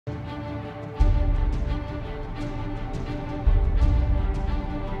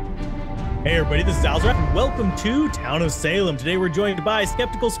Hey everybody, this is Alzraf, and welcome to Town of Salem. Today we're joined by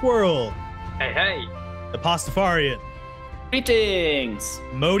Skeptical Squirrel. Hey, hey. The Pastafarian. Greetings.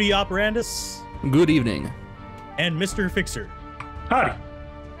 Modi Operandus. Good evening. And Mr. Fixer. Howdy.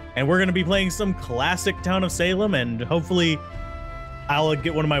 And we're going to be playing some classic Town of Salem, and hopefully I'll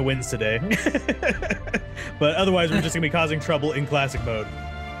get one of my wins today. But otherwise, we're just going to be causing trouble in classic mode.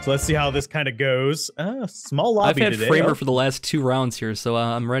 So let's see how this kind of goes. Small lobby I've had today. Framer for the last 2 rounds here, so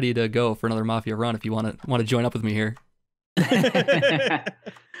I'm ready to go for another Mafia run if you want to join up with me here.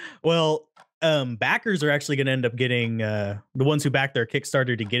 Well, backers are actually going to end up getting, the ones who back their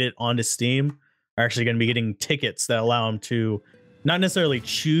Kickstarter to get it onto Steam are actually going to be getting tickets that allow them to not necessarily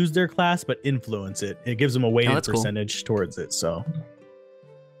choose their class, but influence it. It gives them a weighted percentage towards it. So,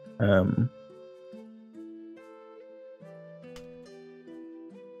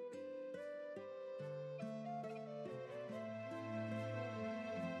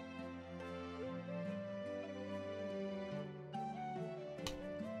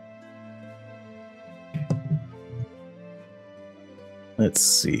 let's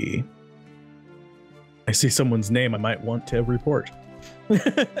see. I see someone's name I might want to report.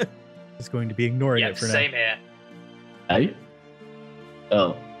 He's going to be ignoring it for now. Same here. Hey?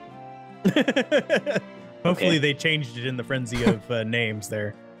 Oh. Hopefully they changed it in the frenzy of names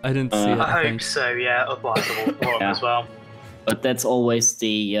there. I didn't see it. I hope so, yeah. Otherwise I will report as well. But that's always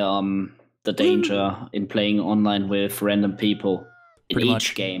the danger in playing online with random people in Pretty each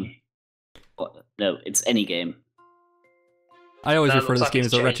much. game. No, it's any game. I always That refer to looks this like game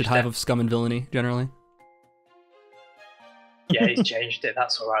he's as a wretched changed hive it. of scum and villainy, generally. Yeah, he's changed it.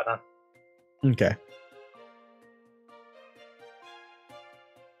 That's alright then. Okay.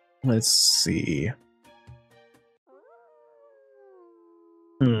 Let's see.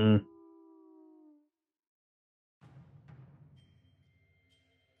 Who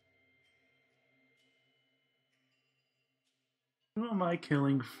am I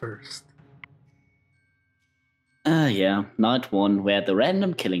killing first? Yeah, night 1 where the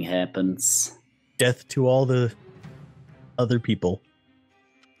random killing happens. Death to all the other people.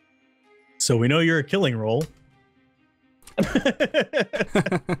 So we know you're a killing role.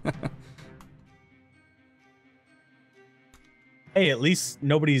 Hey, at least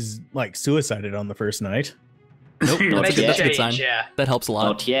nobody's like suicided on the first night. Nope, Not that's a yet. good sign. Yeah. That helps a lot.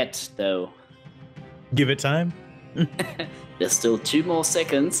 Not yet, though. Give it time. There's still 2 more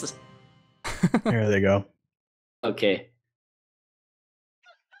seconds. There they go. Okay.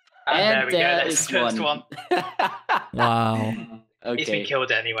 And there we go. there That's is the first one. Wow. He's been Okay.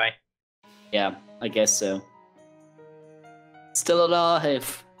 killed anyway. Yeah, I guess so. Still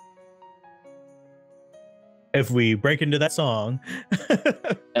alive. If we break into that song.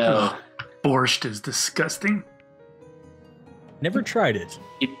 Oh, Borscht is disgusting. Never tried it.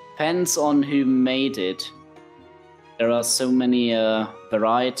 depends on who made it. There are so many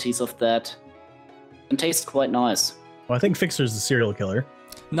varieties of that. And tastes quite nice. Well, I think Fixer's the serial killer.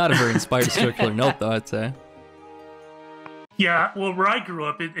 Not a very inspired serial killer note, though, I'd say. Yeah, well, where I grew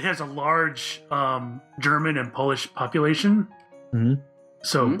up, it has a large German and Polish population. Mhm.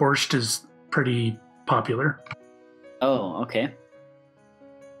 So Mhm. Borscht is pretty popular. Oh, okay.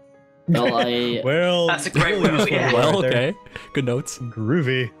 Well, I Well, That's a great really will, useful yeah. right Well, there. okay. Good notes.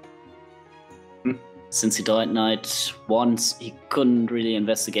 Groovy. since he died night once, he couldn't really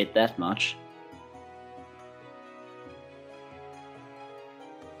investigate that much.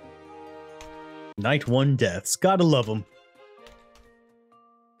 Night 1 deaths. Gotta love them.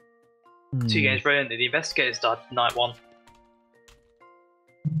 2 games brilliant. The investigators died night 1.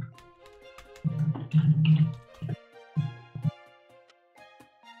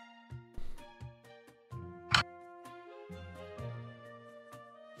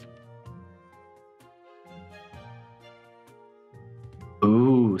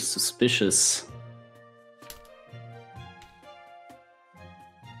 Ooh, suspicious.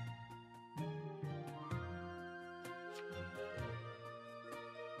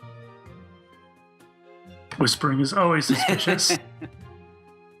 Whispering is always suspicious. At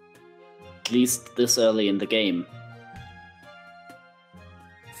least this early in the game.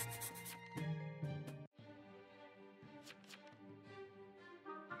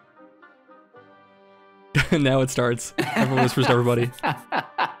 Now it starts. Everyone whispers to everybody.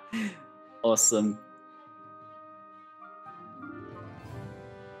 Awesome.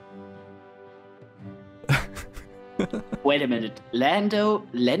 Wait a minute.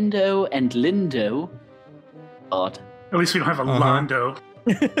 Lendo, and Lindo? God. At least we don't have a Uh-huh. Londo.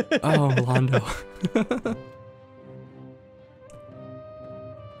 Oh, Lando.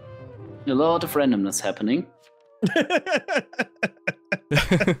 A lot of randomness happening.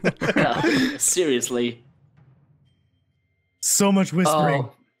 Yeah, seriously. So much whispering.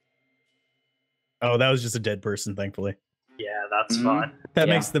 Oh, Oh, that was just a dead person, thankfully. Yeah, that's Mhm. fine. That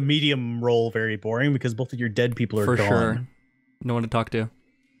Yeah. makes the medium role very boring because both of your dead people are For gone. sure. No one to talk to.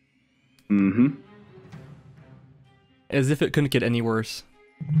 mm-hmm. As if it couldn't get any worse.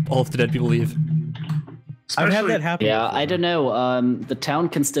 All of the dead people leave. I've had Especially- that happen. Yeah, before. I don't know. The town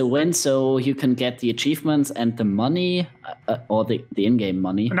can still win, so you can get the achievements and the money, or the in-game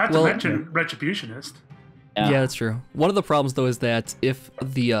money. Not to Well- mention Retributionist. Yeah, that's true. One of the problems though is that if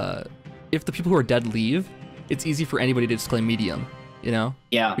the people who are dead leave, it's easy for anybody to just claim medium, you know?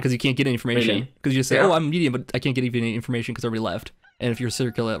 Yeah. Because you can't get any information. Really? Because you just say, Yeah. oh, I'm medium, but I can't get even any information because everybody left. And if you're a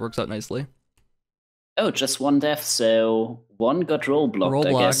serial killer, that works out nicely. Oh, just one death, so one got roll blocked,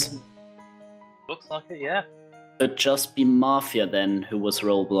 I Roll guess. Looks like it, yeah. Could just be Mafia then, who was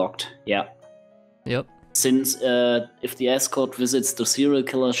roll blocked. Yeah. Yep. Since if the escort visits the serial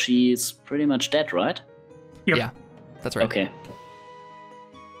killer, she's pretty much dead, right? Yep. Yeah, that's right. Okay.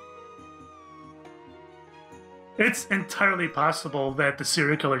 It's entirely possible that the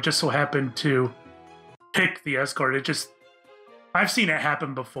serial killer just so happened to pick the escort. I've seen it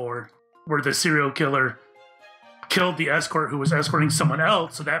happen before, where the serial killer killed the escort who was escorting someone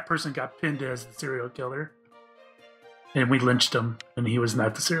else, so that person got pinned as the serial killer. And we lynched him, and he was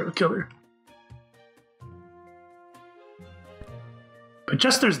not the serial killer. But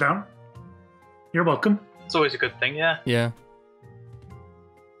Jester's down. You're welcome. It's always a good thing, yeah. Yeah.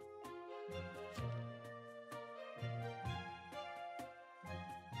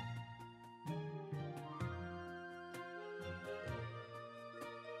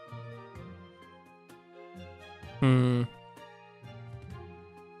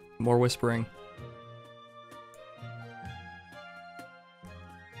 More whispering.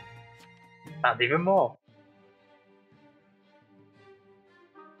 And even more.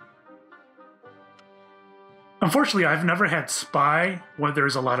 Unfortunately, I've never had spy where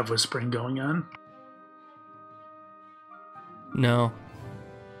there's a lot of whispering going on. No.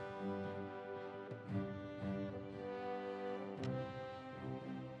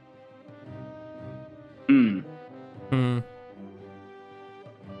 Hmm.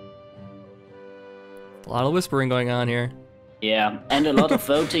 A lot of whispering going on here. Yeah, and a lot of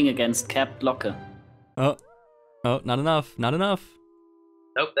voting against Capped Locker. Oh. Oh, not enough. Not enough.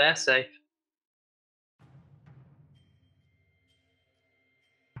 Nope, they're safe.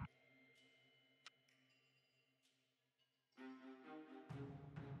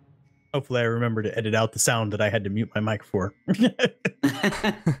 Hopefully, I remember to edit out the sound that I had to mute my mic for.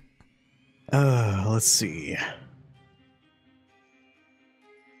 Let's see.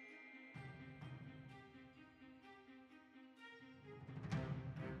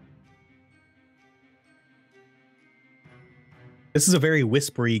 This is a very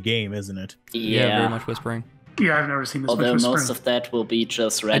whispery game, isn't it? Yeah, very much whispering. Yeah, I've never seen this Although much most whispering. of that will be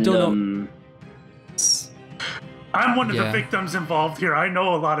just I don't know. random. I'm one of Yeah. the victims involved here. I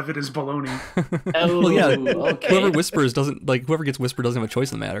know a lot of it is baloney. Oh, Well, yeah, okay. Whoever whispers doesn't, like, whoever gets whispered doesn't have a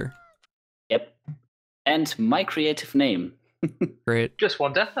choice in the matter. Yep. And my creative name. Great. Just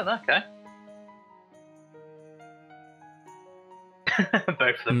one death then, okay.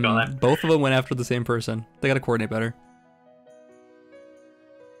 Both of them got it. Both of them went after the same person. They gotta coordinate better.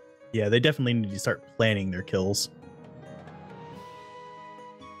 Yeah, they definitely need to start planning their kills.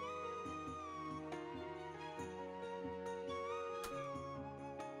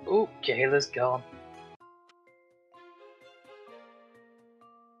 Ooh, Jailer's gone.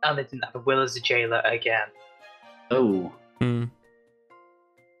 And they didn't have a Will as a jailer again. Oh. Hmm.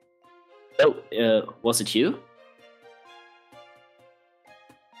 Oh, was it you?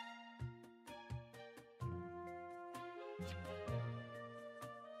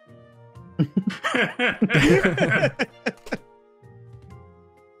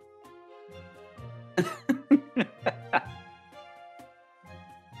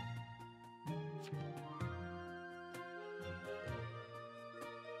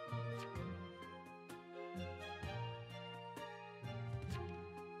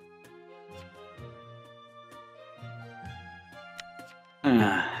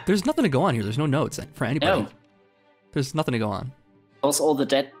 There's nothing to go on here. There's no notes for anybody. No. There's nothing to go on. Because all the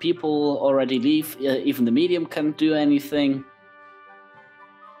dead people already leave, even the medium can't do anything.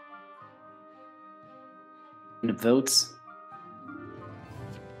 And the votes.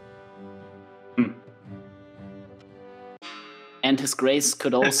 And his grace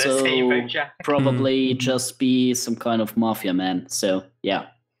could also Say you vote Jack. probably just be some kind of mafia man. So, yeah.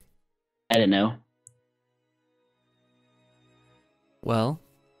 I don't know. Well.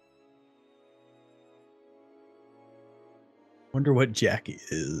 Wonder what Jackie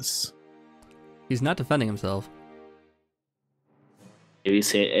is. He's not defending himself. Do you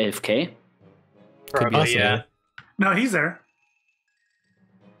say AFK? Could be. Probably, yeah. No, he's there.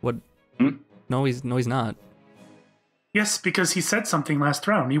 What? Hmm? No, he's not. Yes, because he said something last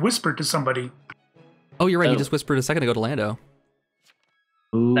round. He whispered to somebody. Oh, you're right. He Oh. just whispered a second ago to Lando.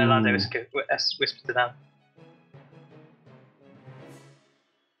 Ooh. No, Lando whispered to them.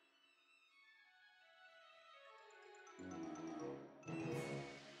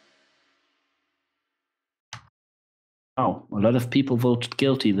 Oh, a lot of people voted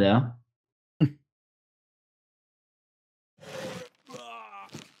guilty there.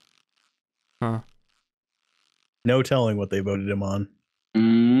 Huh. No telling what they voted him on.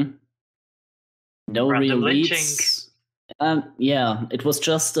 Mm. No Random real lynching. leads. Yeah, it was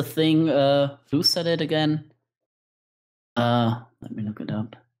just a thing. Who said it again? Let me look it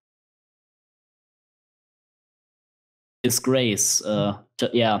up. Disgrace.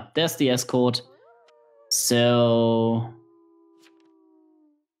 Yeah, there's the escort. So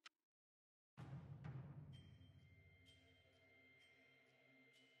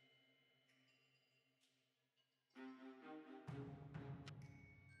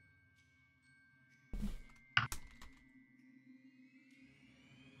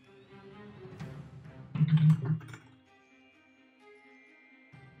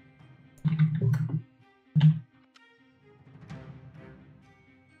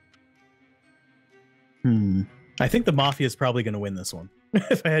I think the Mafia is probably going to win this one,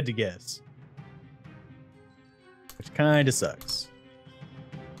 if I had to guess. Which kind of sucks.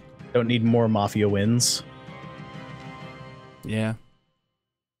 Don't need more Mafia wins. Yeah.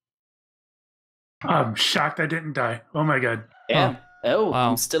 I'm shocked I didn't die. Oh my god. yeah. Oh,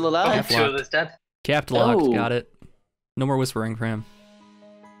 Wow. I'm still Oh, alive. two of us dead. Capped locked. Oh. Got it. No more whispering for him.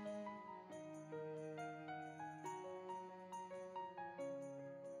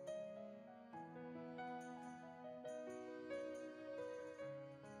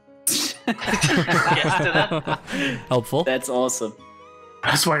 Yes to that. Helpful. That's awesome.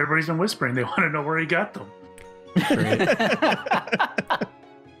 That's why everybody's been whispering. They want to know where he got them. Great.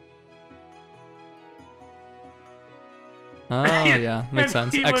 Oh yeah, makes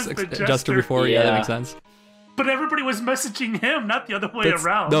And sense. he was the Adjuster jester. before, yeah, that Yeah. makes sense. But everybody was messaging him, not the other way That's-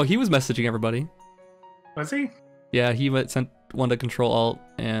 around. No, he was messaging everybody. Was he? Yeah, he sent one to Control Alt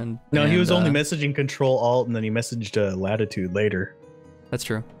and. No, he and, was only messaging Control Alt, and then he messaged Latitude later. That's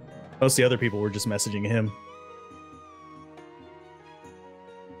true. Most of the other people were just messaging him.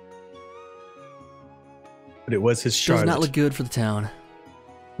 But it was his Does Charlotte. not look good for the town.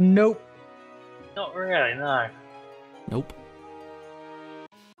 Nope. Not really, no. Nope.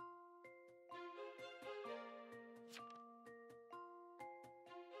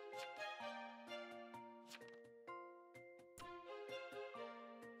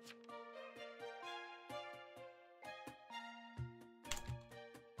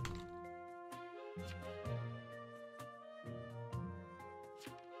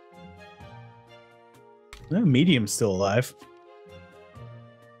 Medium's still alive.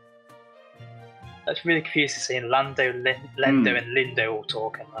 That's really confusing seeing Lando, Lendo, and Lindo all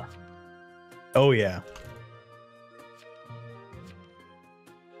talking there. Oh, yeah.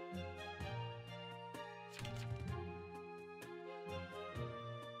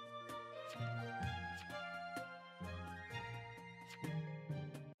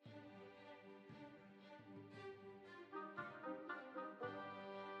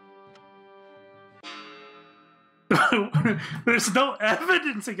 There's no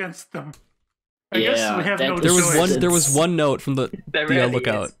evidence against them. I guess Yeah, we have that no is- There was choice. one. There was one note from the There the really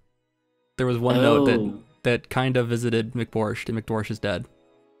lookout. is. There was one note Oh. that kind of visited McBorsch, and McBorsch is dead.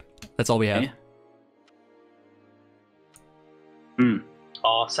 That's all we have. Okay. Hmm.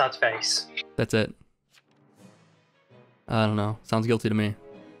 Oh, sad face. That's it. I don't know. Sounds guilty to me.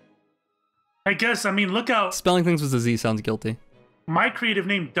 I guess, I mean, look out. Spelling things with a Z sounds guilty. My creative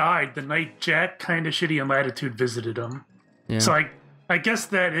name died the night Jack kind of shitty and Latitude visited him. Yeah. So I guess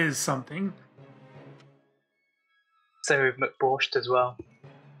that is something. So McBorscht as well.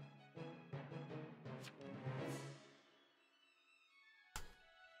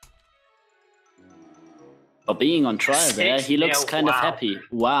 For being on trial there, he looks Yeah, kind of wow. happy.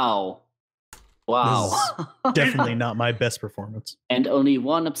 Wow. Wow. Definitely not my best performance. And only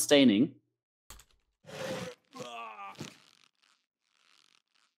one abstaining.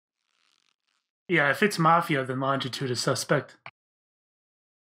 Yeah, if it's Mafia, then Longitude is suspect.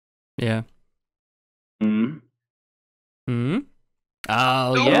 Yeah. Hmm. Hmm.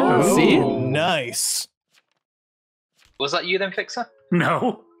 Oh yeah. Ooh. See. Nice. Was that you then, Fixer?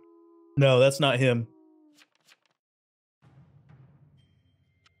 No. No, that's not him.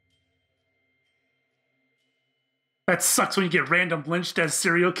 That sucks when you get random lynched as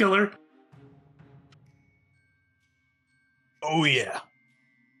serial killer. Oh yeah.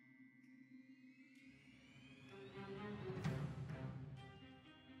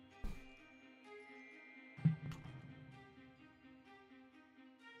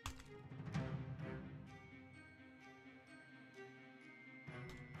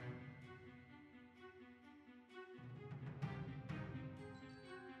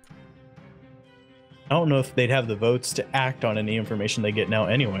 I don't know if they'd have the votes to act on any information they get now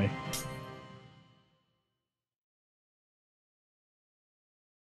anyway.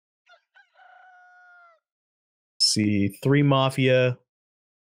 See, 3 mafia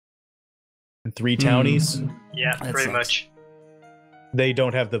and 3 townies. Yeah, That pretty sucks. much. They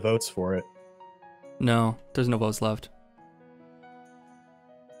don't have the votes for it. No, there's no votes left.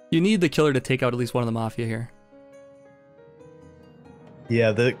 You need the killer to take out at least one of the mafia here.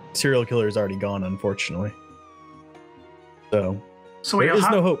 Yeah, the serial killer is already gone, unfortunately. So Wait, there is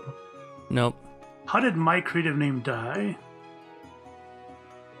how, no hope. Nope. how did my creative name die?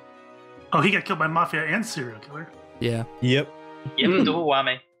 Oh, he got killed by mafia and serial killer. Yeah. Yep. Yep, double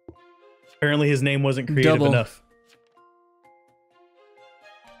whammy. Apparently his name wasn't creative Double. enough.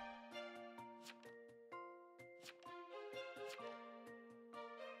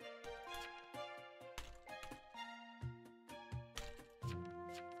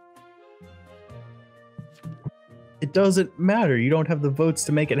 It doesn't matter. You don't have the votes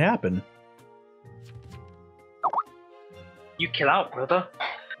to make it happen. You kill out, brother.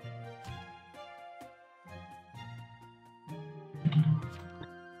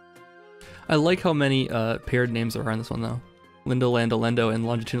 I like how many paired names there are on this one, though. Lendo, Lendo, and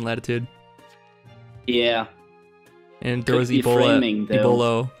Longitude and Latitude. Yeah. And there Could was be Ebola, framing, though.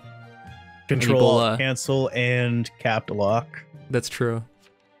 Ebola. Control, Ebola. cancel, and cap lock. That's true.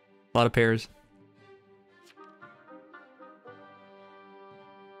 A lot of pairs.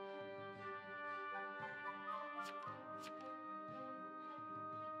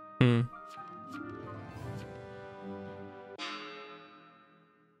 Hmm.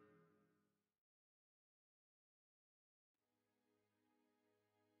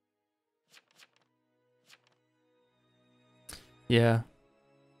 Yeah.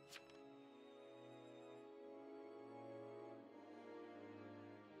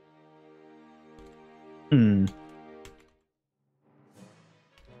 Hmm.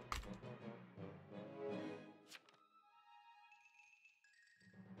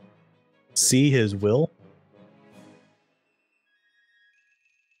 See his will?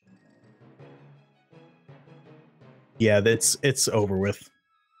 Yeah, it's over with.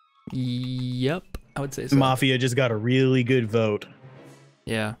 Yep. I would say so. Mafia just got a really good vote.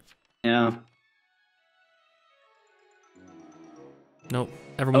 Yeah. Yeah. Nope.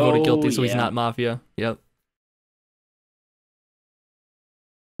 Everyone voted guilty, so he's yeah. not Mafia. Yep.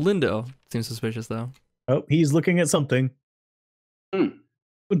 Lendo seems suspicious, though. Oh, he's looking at something. Hmm.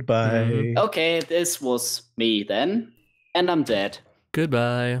 Goodbye. Mhm. Okay, this was me then. And I'm dead.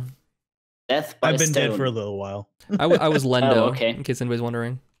 Goodbye. Death by I've been dead stone. for a little while. I was Lendo, Oh, okay. in case anybody's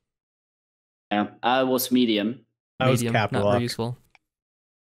wondering. Yeah, I was medium. I was Medium, cap not lock. very useful.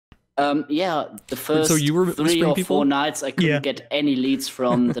 Yeah, the first so you were 3 whispering or people? 4 nights I couldn't Yeah. get any leads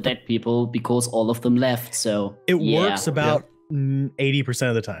from the dead people because all of them left, so It yeah. works about 80%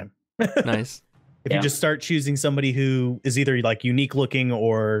 of the time. Nice. If Yeah. you just start choosing somebody who is either like unique looking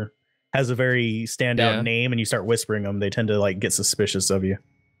or has a very standout Yeah. name and you start whispering them, they tend to like get suspicious of you.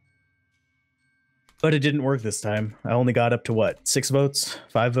 But it didn't work this time. I only got up to what, 6 votes,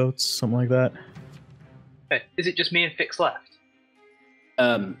 5 votes, something like that. Hey, is it just me and Fix left?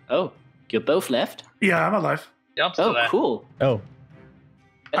 Oh, you're both left? Yeah, I'm alive. Yeah, I'm still Oh, there. cool. Oh,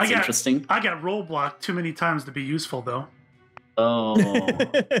 That's got- interesting. I got roadblocked too many times to be useful, though. Oh.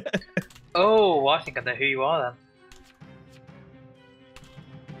 Oh, I think I know who you are then.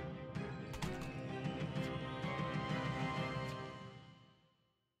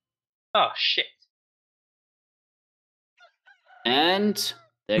 Oh, shit. And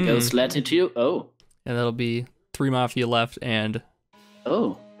there goes Latitude. Oh. And that'll be 3 Mafia left and...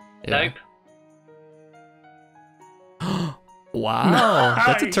 Oh. Yeah. Nope. Wow,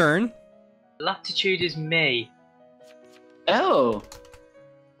 that's a Nice. turn. Latitude is me. Oh.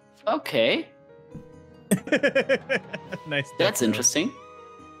 Okay. nice. That's death interesting.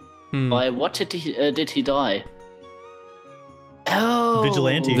 Hmm. By what did he die? Oh.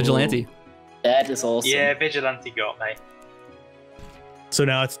 Vigilante. Vigilante. That is awesome. Yeah, Vigilante got me. note. So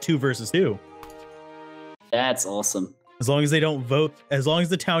now it's 2 versus 2. That's awesome. As long as they don't vote, as long as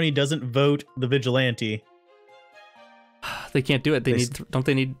the townie doesn't vote the vigilante. They can't do it. They They need. Don't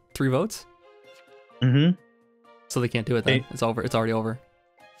they need 3 votes? Mm-hmm. So they can't do it then. It's over. It's already over.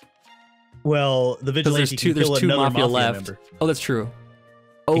 Well, the vigilante can there's kill two another mafia mafia left. member. Oh, that's true. He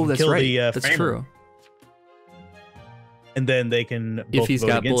Oh, can that's kill right. the, That's framer. true. And then they can If both he's vote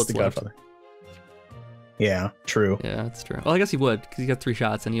got against bullets the left. Godfather. Yeah, true. Yeah, that's true. Well, I guess he would, because he got 3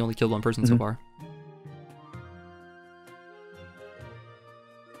 shots and he only killed 1 person so far.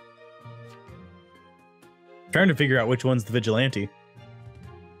 Trying to figure out which one's the vigilante.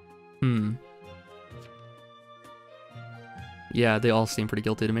 Yeah, they all seem pretty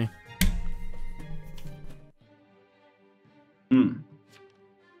guilty to me.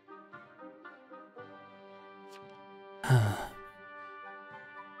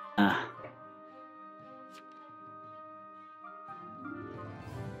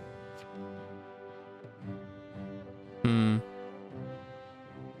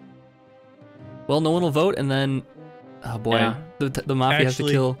 Well, no one will vote, and then, oh boy, Yeah. the mafia has to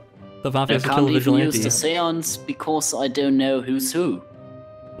kill. The mafia has to kill can't the even use vigilante. the seance because I don't know who's who.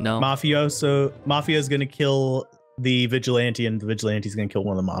 No. Mafia is going to kill the vigilante, and the vigilante's going to kill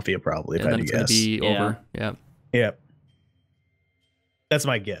one of the mafia, probably, if and I then had it's to gonna guess. be over. Yeah. Yep. That's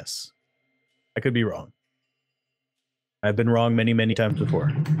my guess. I could be wrong. I've been wrong many, many times before.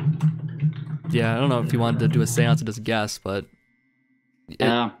 Yeah, I don't know if you wanted to do a seance and just guess, but it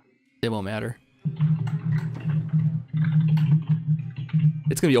won't matter.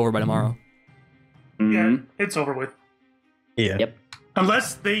 It's gonna be over by tomorrow. Yeah, it's over with. Yeah. Yep.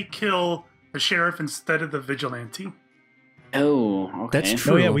 Unless they kill the sheriff instead of the vigilante. Oh, okay. That's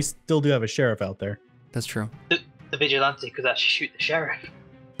true. Oh, yeah, we still do have a sheriff out there. That's true. The vigilante could actually shoot the sheriff.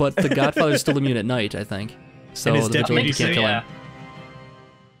 But the Godfather's still immune at night, I think. So And his the vigilante deputy, can't kill him.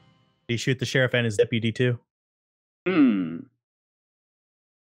 Did he shoot the sheriff and his deputy, too?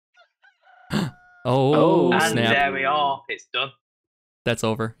 Oh, And snap. there we are. It's done. That's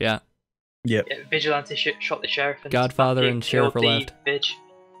over. Yeah. Yep. Yeah, vigilante shot the sheriff. And Godfather and sheriff are killed the left. Vig.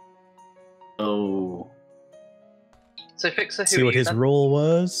 Oh. So Fixer, who See are what you his then? role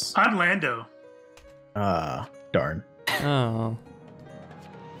was? I'm Lando. Darn. Oh.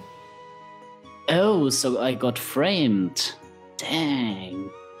 Oh, so I got framed. Dang.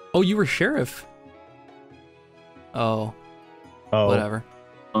 Oh, you were sheriff. Oh. Oh. Whatever.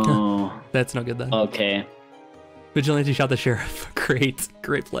 Oh. That's no good then. Okay. Vigilante shot the sheriff. Great.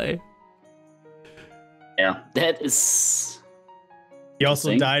 Great play. Yeah. That is. He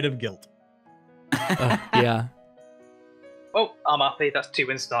also Interesting. died of guilt. Yeah. Oh, I'm happy. That's 2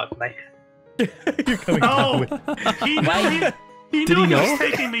 wins tonight for me. You're coming Oh, down with... he knew he Did he know? was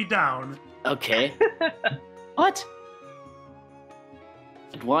taking me down. Okay. What?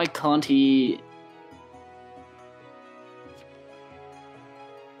 But why can't he?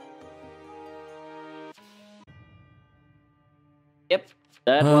 Yep.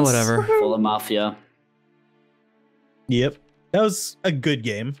 That was whatever. for the mafia. Yep. That was a good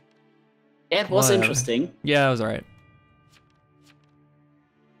game. It was Whatever. interesting. Yeah, it was alright.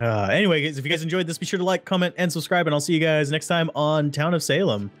 Anyway, guys, if you guys enjoyed this, be sure to like, comment, and subscribe, and I'll see you guys next time on Town of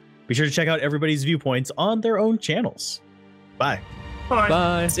Salem. Be sure to check out everybody's viewpoints on their own channels. Bye. Bye.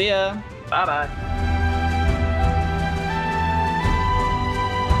 Bye. See ya. Bye bye.